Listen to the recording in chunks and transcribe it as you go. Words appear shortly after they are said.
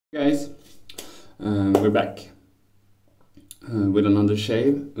Guys, we're back with another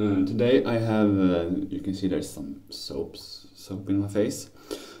shave. Today I have, you can see there's some soap in my face.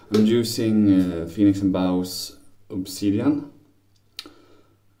 I'm using Phoenix and Beau's Obsidian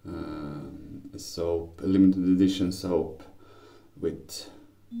soap, a limited edition soap with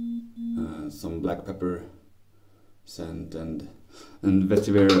some black pepper scent and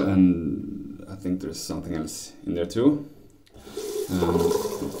vetiver, and I think there's something else in there too.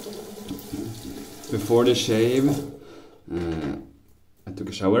 Before the shave, I took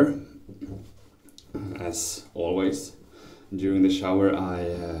a shower, as always. During the shower,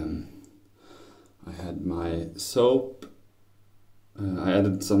 I had my soap. I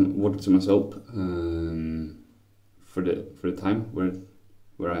added some water to my soap for the time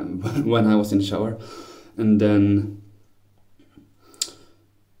where I when I was in the shower, and then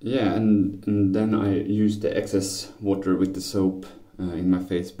and then I used the excess water with the soap in my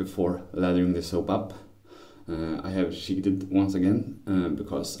face before lathering the soap up. I have sheeted once again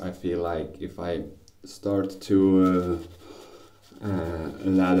because I feel like if I start to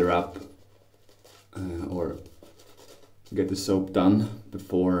lather up or get the soap done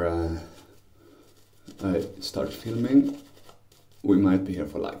before I start filming, we might be here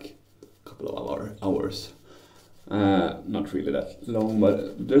for like a couple of hours. Not really that long,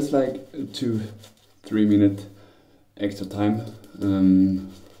 but there's like 2-3 minute extra time.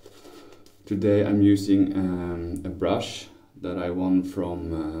 Today I'm using a brush that I won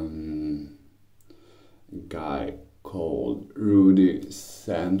from a guy called Rudy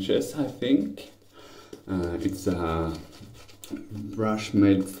Sanchez, I think. It's a brush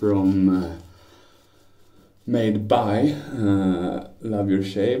made by Love Your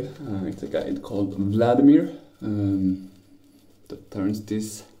Shave. It's a guy called Vladimir that turns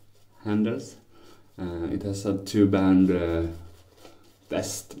these handles. It has a 2-band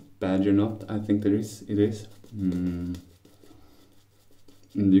best badger knot, I think it is. And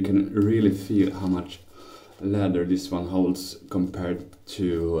you can really feel how much leather this one holds compared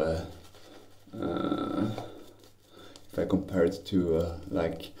to if I compare it to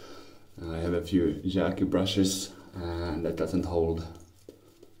like I have a few Jackie brushes and that doesn't hold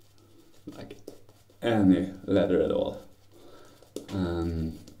like any leather at all.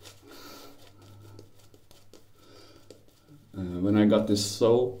 When I got this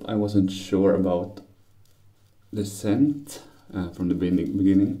soap, I wasn't sure about the scent from the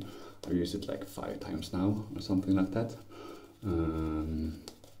beginning. I used it like 5 times now or something like that. But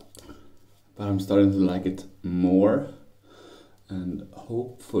I'm starting to like it more, and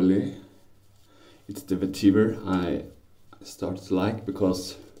hopefully it's the vetiver I started to like,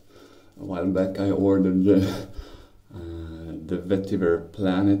 because a while back I ordered the vetiver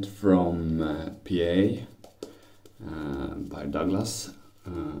Planet from PA by Douglas,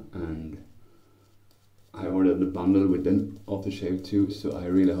 and I ordered the bundle with the Aftershave too, so I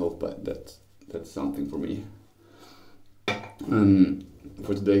really hope that's something for me.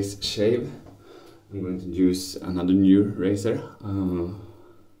 For today's shave, I'm going to use another new razor,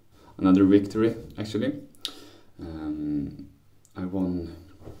 another victory actually. I won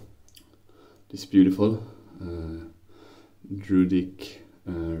this beautiful Druidic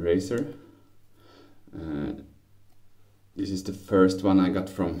razor. This is the first one I got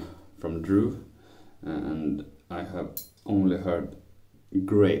from Drew, and I have only heard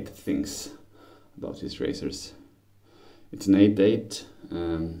great things about these razors. It's an 8/8.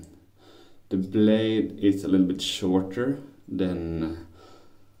 The blade is a little bit shorter than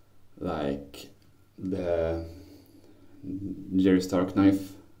like the Jerry Stark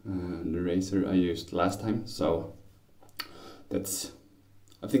knife, the razor I used last time, so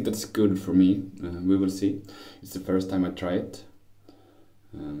I think that's good for me. We will see. It's the first time I try it.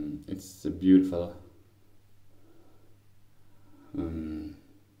 It's a beautiful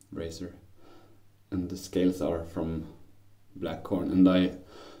razor, and the scales are from Blackcorn. And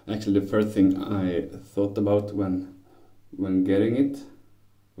actually the first thing I thought about when getting it,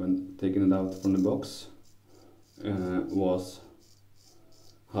 when taking it out from the box, was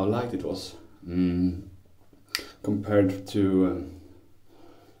how light it was compared to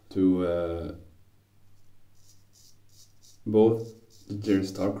both the Jerry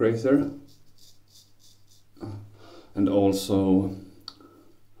Stark razor and also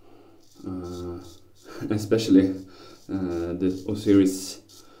especially the Osiris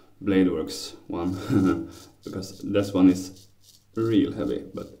Bladeworks one because this one is real heavy,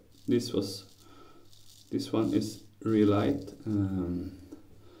 but this one is real light,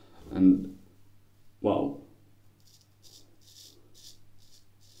 and wow.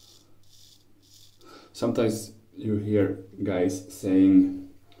 Sometimes you hear guys saying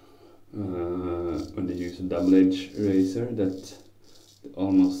a double-edged razor that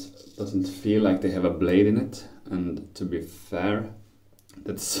almost doesn't feel like they have a blade in it, and to be fair,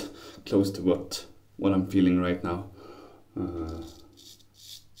 that's close to what I'm feeling right now.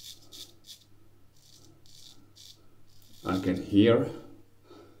 I can hear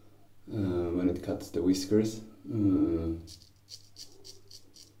when it cuts the whiskers,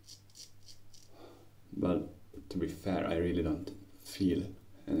 but to be fair, I really don't feel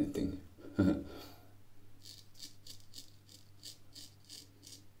anything.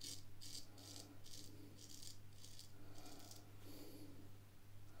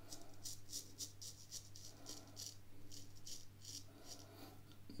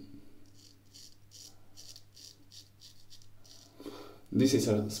 This is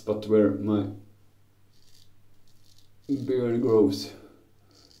a spot where my beard grows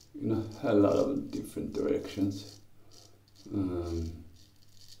in a hell lot of different directions.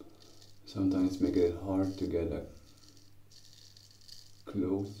 Sometimes make it hard to get a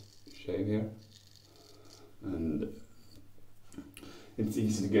close shave here, and it's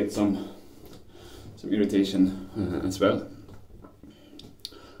easy to get some irritation as well.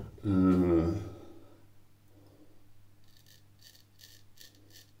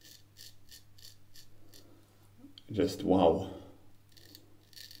 Just wow.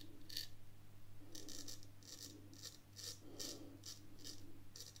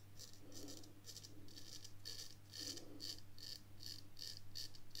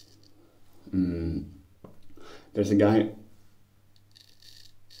 There's a guy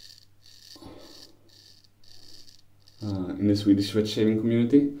in the Swedish wet shaving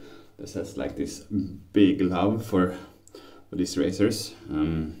community that has like this big love for these razors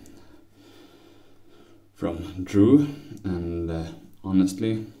from Drew, and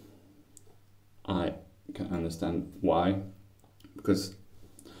honestly I can understand why, because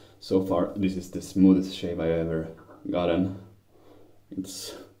so far this is the smoothest shave I've ever gotten.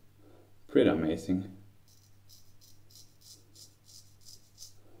 It's pretty amazing.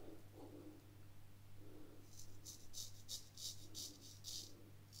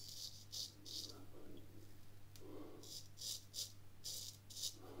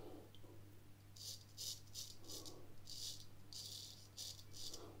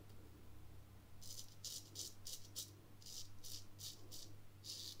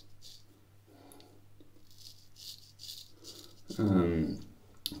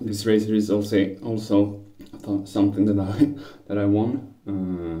 This razor is also something that I won.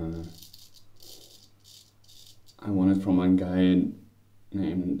 I won it from a guy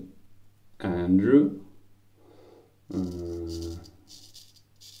named Andrew.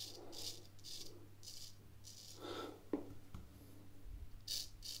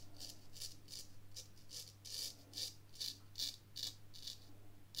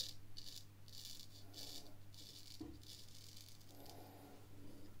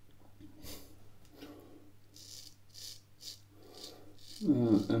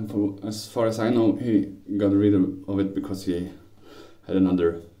 And as far as I know, he got rid of it because he had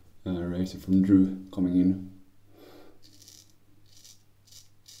another razor from Drew coming in.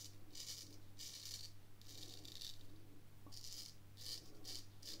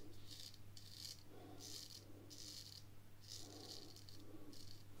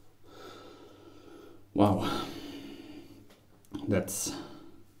 Wow, that's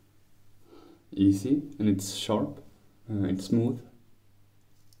easy, and it's sharp, it's smooth.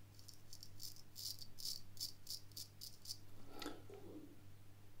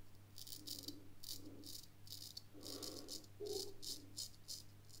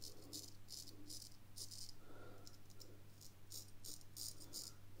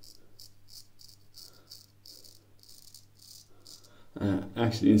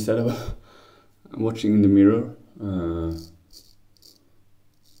 Actually, instead of watching in the mirror,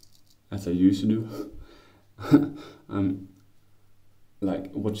 as I used to do, I'm like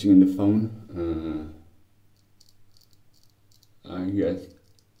watching in the phone. I guess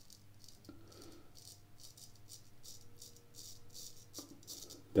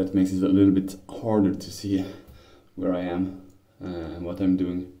that makes it a little bit harder to see where I am and what I'm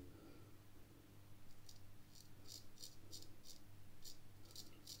doing.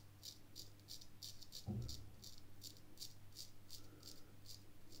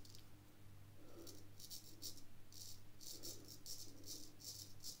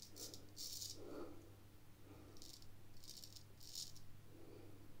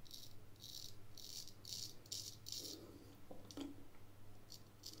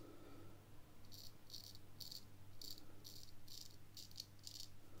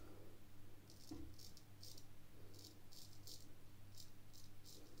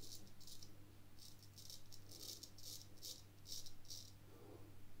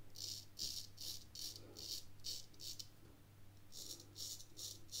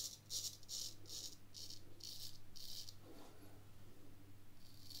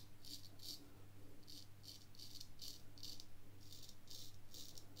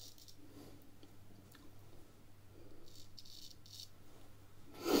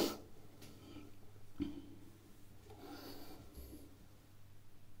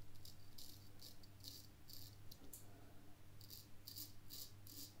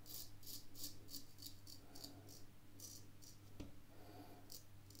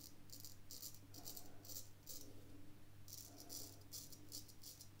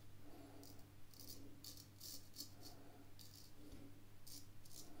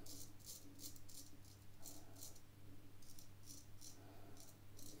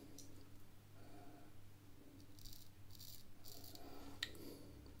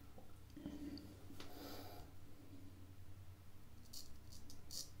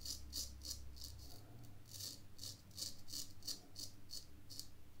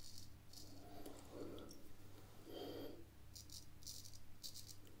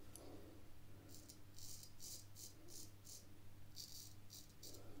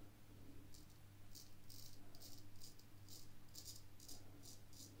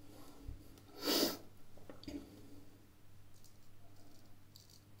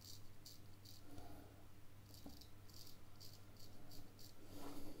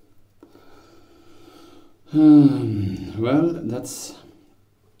 Well, that's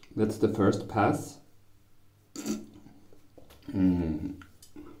the first pass. And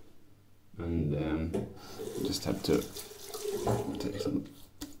just have to take some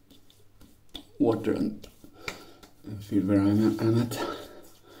water and feel where I'm at.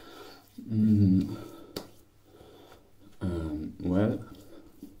 Well,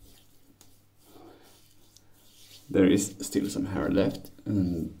 there is still some hair left,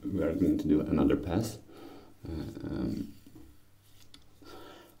 and we are going to do another pass.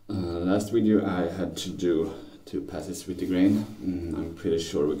 Last video I had to do 2 passes with the grain. I'm pretty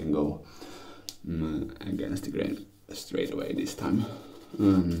sure we can go against the grain straight away this time.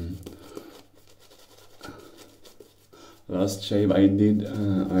 Last shave I did,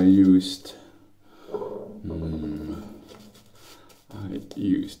 I used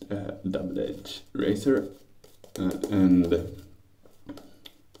a double-edged razor, and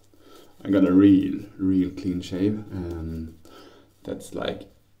I got a real clean shave. That's like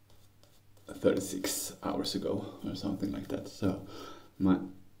 36 hours ago or something like that. So my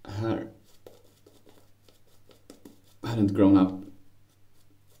hair hadn't grown up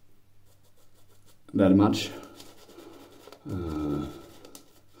that much.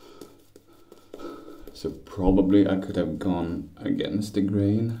 So probably I could have gone against the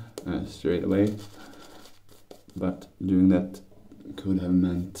grain straight away, but doing that could have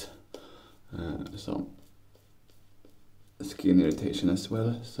meant some skin irritation as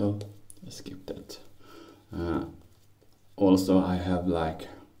well, so I skipped that. Also, I have like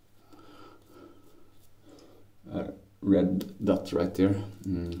a red dot right there,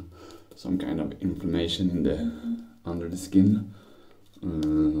 some kind of inflammation in the under the skin,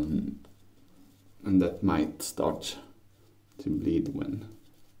 and that might start to bleed when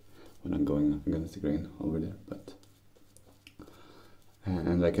I'm going against the grain over there. But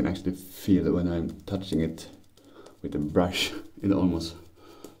and I can actually feel when I'm touching it with a brush, it almost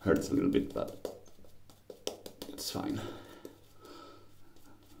hurts a little bit, but it's fine.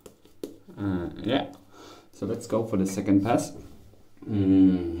 Yeah, so let's go for the second pass.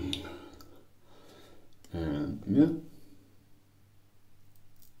 Yeah.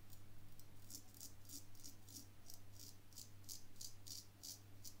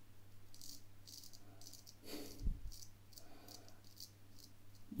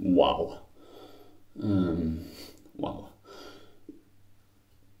 Wow. Wow.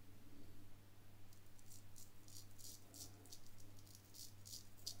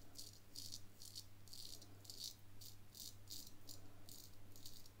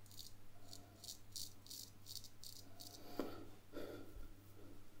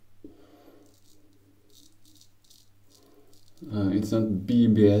 It's not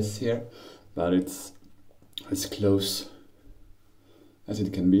BBS here, but it's as close as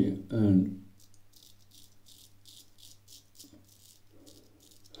it can be.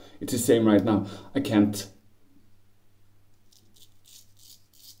 It's the same right now.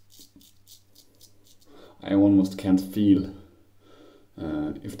 I almost can't feel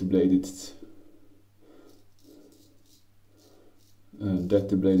if the blade is that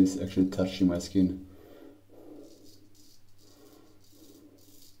the blade is actually touching my skin.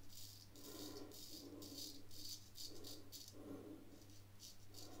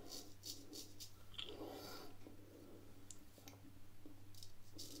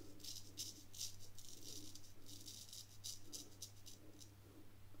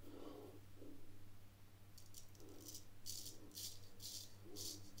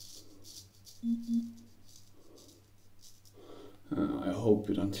 I hope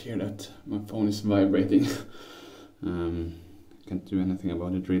you don't hear that. My phone is vibrating. Can't do anything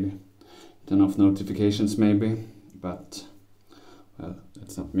about it really. Turn off notifications maybe, but well,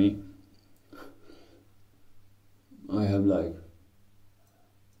 that's not me. I have like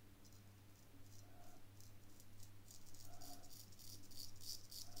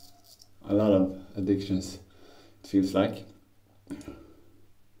a lot of addictions, it feels like.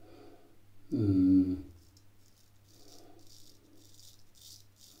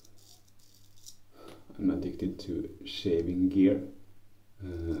 I'm addicted to shaving gear.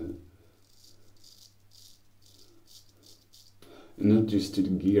 And not just to the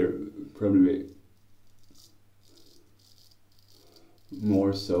gear, probably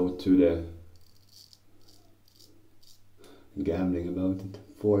more so to the gambling about it,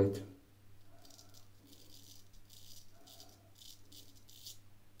 for it.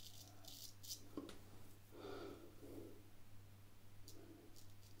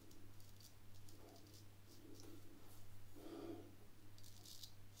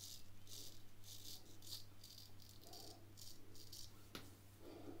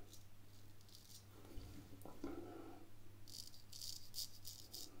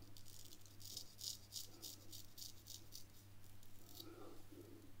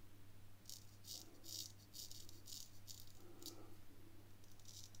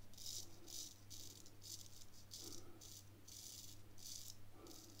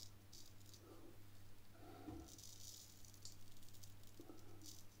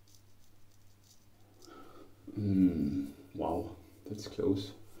 it's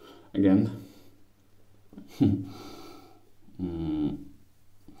close again. I'm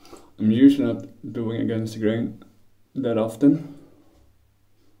usually not doing against the grain that often.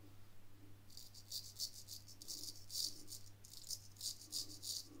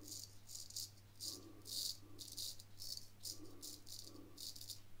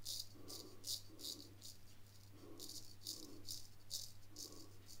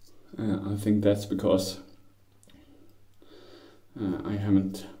 I think that's because I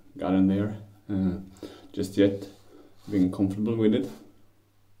haven't gotten there just yet, being comfortable with it.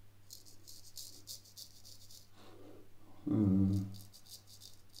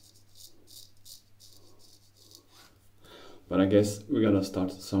 But I guess we gotta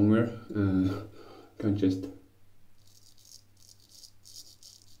start somewhere. Can't just,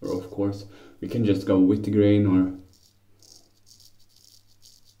 or of course, we can just go with the grain or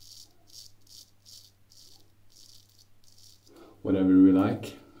whatever we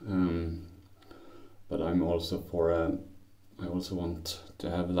like. But I'm also for I also want to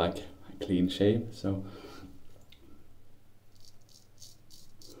have like a clean shave, so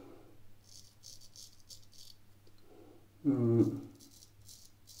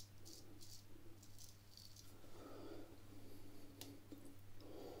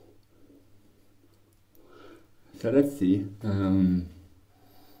so let's see.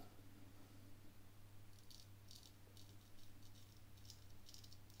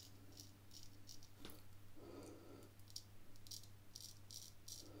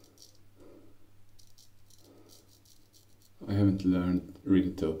 I haven't learned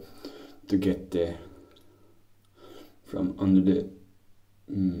really to get the from under the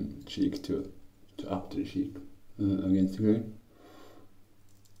cheek to up to the cheek against the grain.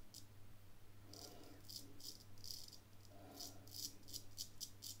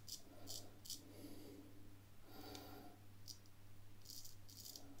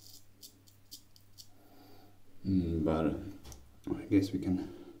 But I guess we can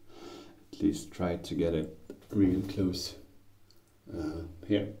at least try to get it real close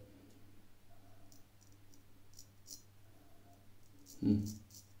here.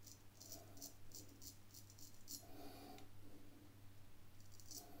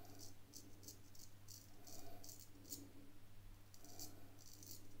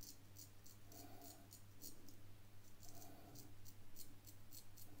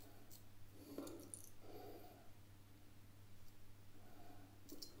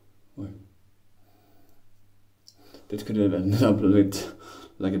 That could have ended up a bit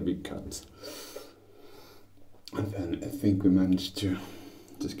like a big cut. And then I think we managed to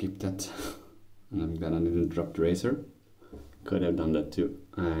skip that. And I'm glad I didn't drop the razor. Could have done that too.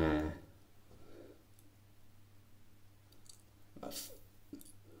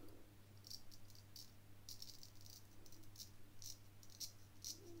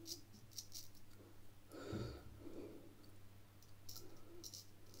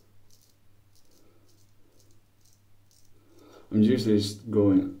 I'm usually just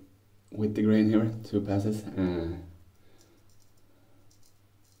going with the grain here, 2 passes.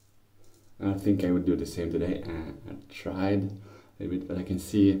 I think I would do the same today. I tried a bit, but I can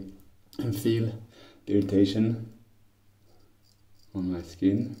see and feel the irritation on my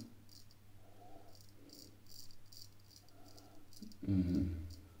skin. And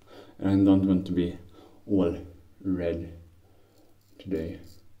I don't want to be all red today.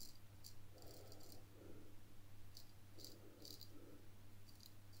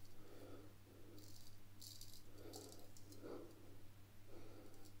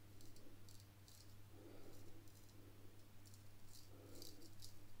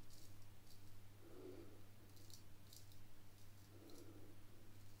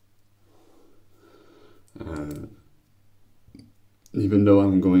 Even though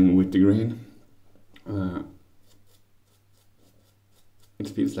I'm going with the grain, it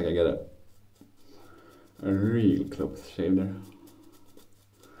feels like I got a real close shave there.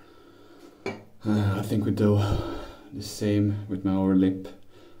 I think we do the same with my lower lip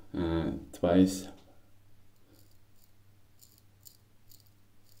twice.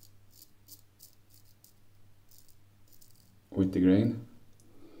 With the grain.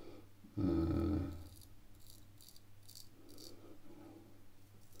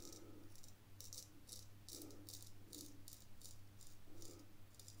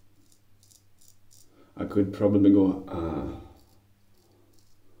 I could probably go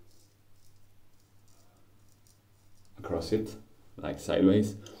across it, like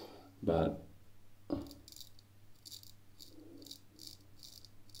sideways, but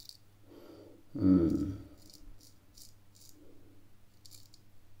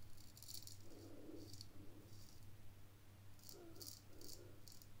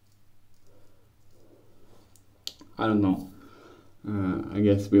I don't know. I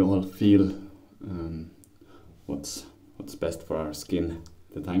guess we all feel what's best for our skin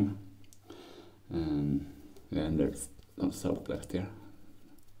at the time. Yeah, and there's no soap left here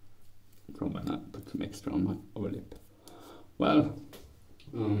from when I put some extra on my overlip. Well,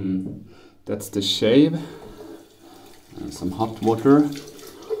 that's the shave. Some hot water.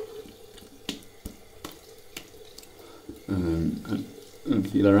 And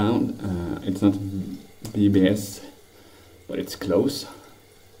feel around. It's not BBS, but it's close.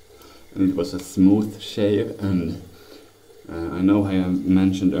 And it was a smooth shave, and I know I have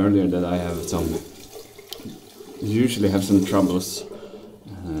mentioned earlier that I have usually have some troubles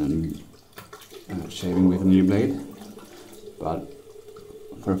shaving with a new blade, but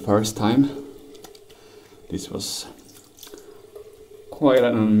for the first time this was quite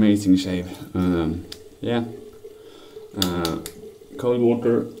an amazing shave. Yeah, cold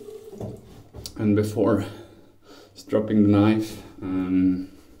water, and before stropping the knife and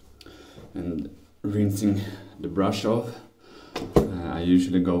rinsing the brush off, I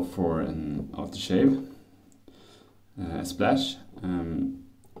usually go for an aftershave, a splash.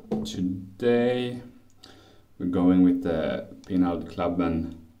 Today we're going with the Pinaud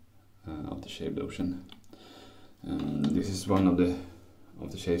Clubman aftershave lotion. This is one of the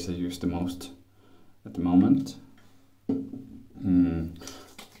shaves I use the most at the moment.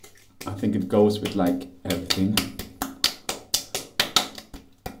 I think it goes with like everything.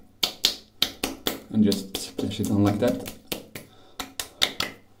 And just splash it on like that.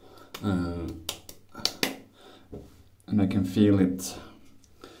 And I can feel it.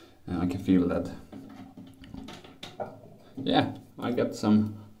 I can feel that. Yeah, I got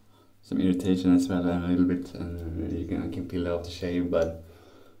some irritation as well, a little bit. I can peel out the shave, but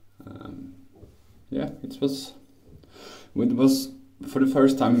yeah, it was for the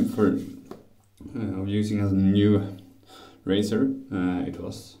first time for using as a new razor. It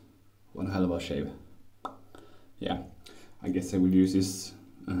was one hell of a shave. Yeah, I guess I will use this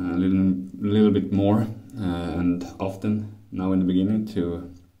a little bit more and often now in the beginning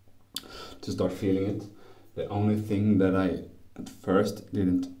to start feeling it. The only thing that I at first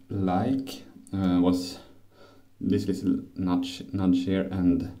didn't like was this little nudge here,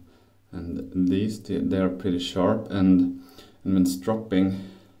 and these they are pretty sharp, and when stropping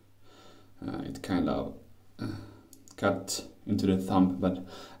it kind of cut into the thumb. But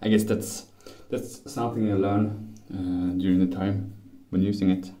I guess that's something I learn during the time when using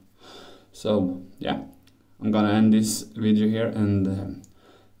it. So yeah, I'm gonna end this video here, and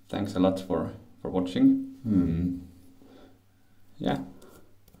thanks a lot for watching. Yeah,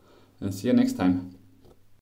 and see you next time.